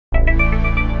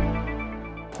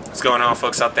What's going on,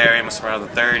 folks out there? Amos Morrell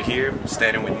III here,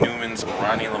 standing with Newman's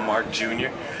Ronnie Lamarque Jr.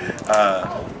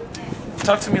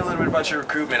 Talk to me a little bit about your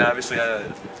recruitment. Obviously,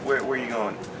 where are you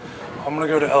going? I'm going to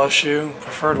go to LSU,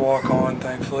 preferred walk-on,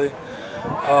 thankfully.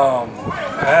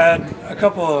 I had a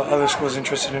couple of other schools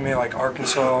interested in me, like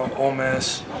Arkansas, Ole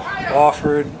Miss,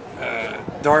 Wofford,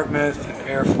 Dartmouth, and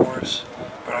Air Force,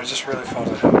 but I just really felt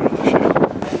at home at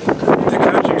LSU.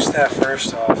 The coaching staff,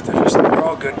 first off, they're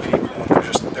all good people.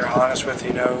 They're honest with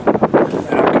you, they're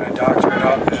not going to doctor it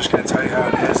up. They're just going to tell you how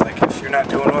it is. Like, if you're not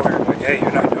doing well, they're like, hey,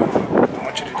 you're not doing well. We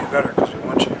want you to do better because we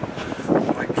want you.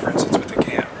 Like, for instance, with the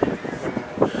camp.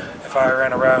 If I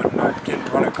ran a route and I didn't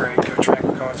run it great, Coach Frank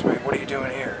would come to me, what are you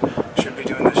doing here? You should be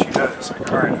doing this, you know this.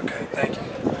 Like, all right, okay, thank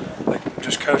you. Like,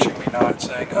 just coaching me, not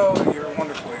saying, oh, you're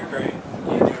wonderful, you're great,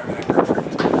 you do everything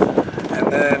perfect.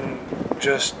 And then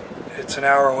just, it's an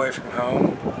hour away from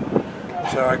home.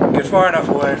 So I can get far enough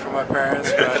away from my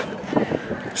parents,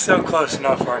 but still close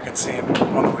enough where I can see them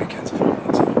on the weekends if I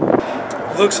want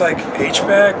to. It looks like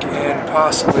H-back and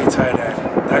possibly tight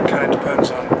end. That kind of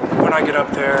depends on when I get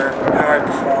up there, how I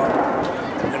perform,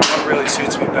 and what really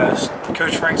suits me best.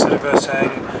 Coach Frank said it best,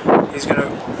 saying he's gonna,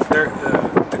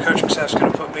 the coaching staff's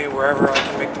gonna put me wherever I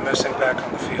can make the most impact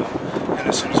on the field, and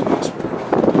as soon as possible,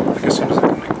 like as soon as I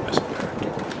can make the most impact.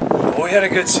 Well, we had a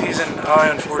good season. I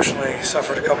unfortunately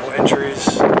suffered a couple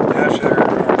injuries after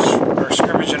our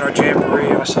scrimmage in our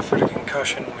jamboree. I suffered a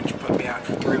concussion, which put me out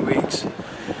for 3 weeks,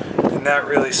 and that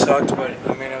really sucked. But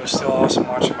I mean, it was still awesome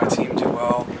watching my team do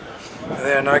well. And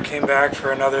then I came back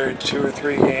for another 2 or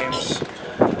 3 games,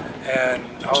 and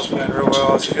I was playing real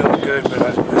well. I was feeling good, but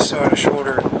I still had a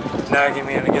shoulder nagging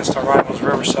me, and against our rivals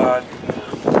Riverside,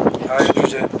 I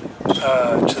injured it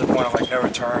to the point of like no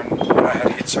return, and I had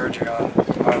to get surgery on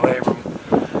my labrum,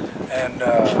 and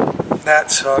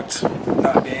that sucked,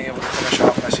 not being able to finish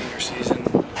off my senior season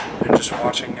and just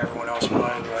watching everyone else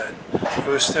play. But it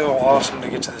was still awesome to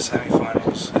get to the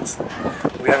semifinals.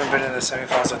 We haven't been in the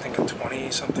semifinals, I think, in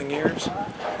 20-something years,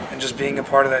 and just being a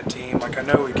part of that team, like I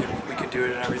know we could do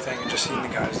it and everything, and just seeing the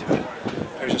guys do it,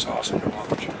 it was just awesome to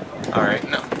watch. All right,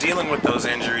 now dealing with those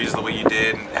injuries the way you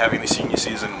did, and having the senior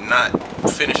season not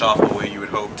finish off the way you had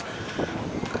hoped,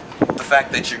 the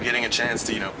fact that you're getting a chance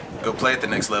to, go play at the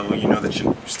next level, that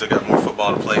you still got more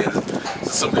football to play, is it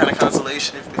some kind of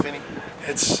consolation, if any?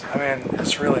 It's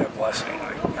really a blessing.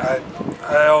 Like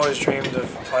I always dreamed of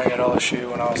playing at LSU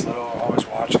when I was little, always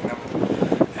watching them,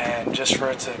 and just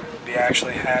for it to be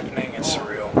actually happening, it's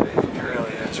surreal. It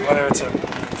really is. Whether it's a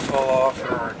full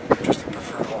offer or just a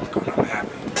preferred walk-on, I'm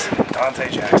happy. Dante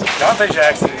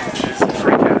Jackson is a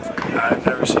freak athlete. I've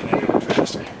never seen anyone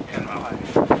faster in my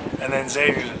life. And then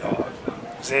Xavier's a dog.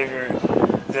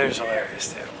 Xavier's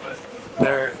hilarious too.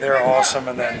 But they're awesome.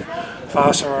 And then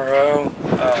Foster Monroe,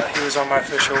 he was on my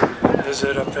official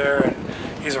visit up there, and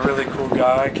he's a really cool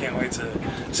guy. I can't wait to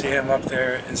see him up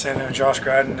there in San Diego. Josh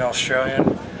Gradden, the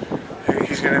Australian.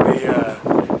 He's going to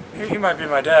be, he might be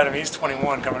my dad. I mean, he's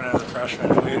 21 coming in as a freshman.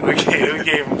 We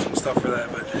gave him some stuff for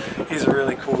that, but he's a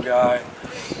really cool guy.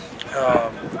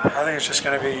 I think it's just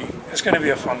going to be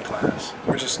a fun class.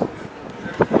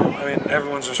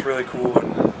 Everyone's just really cool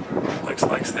and likes to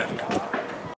have a good time.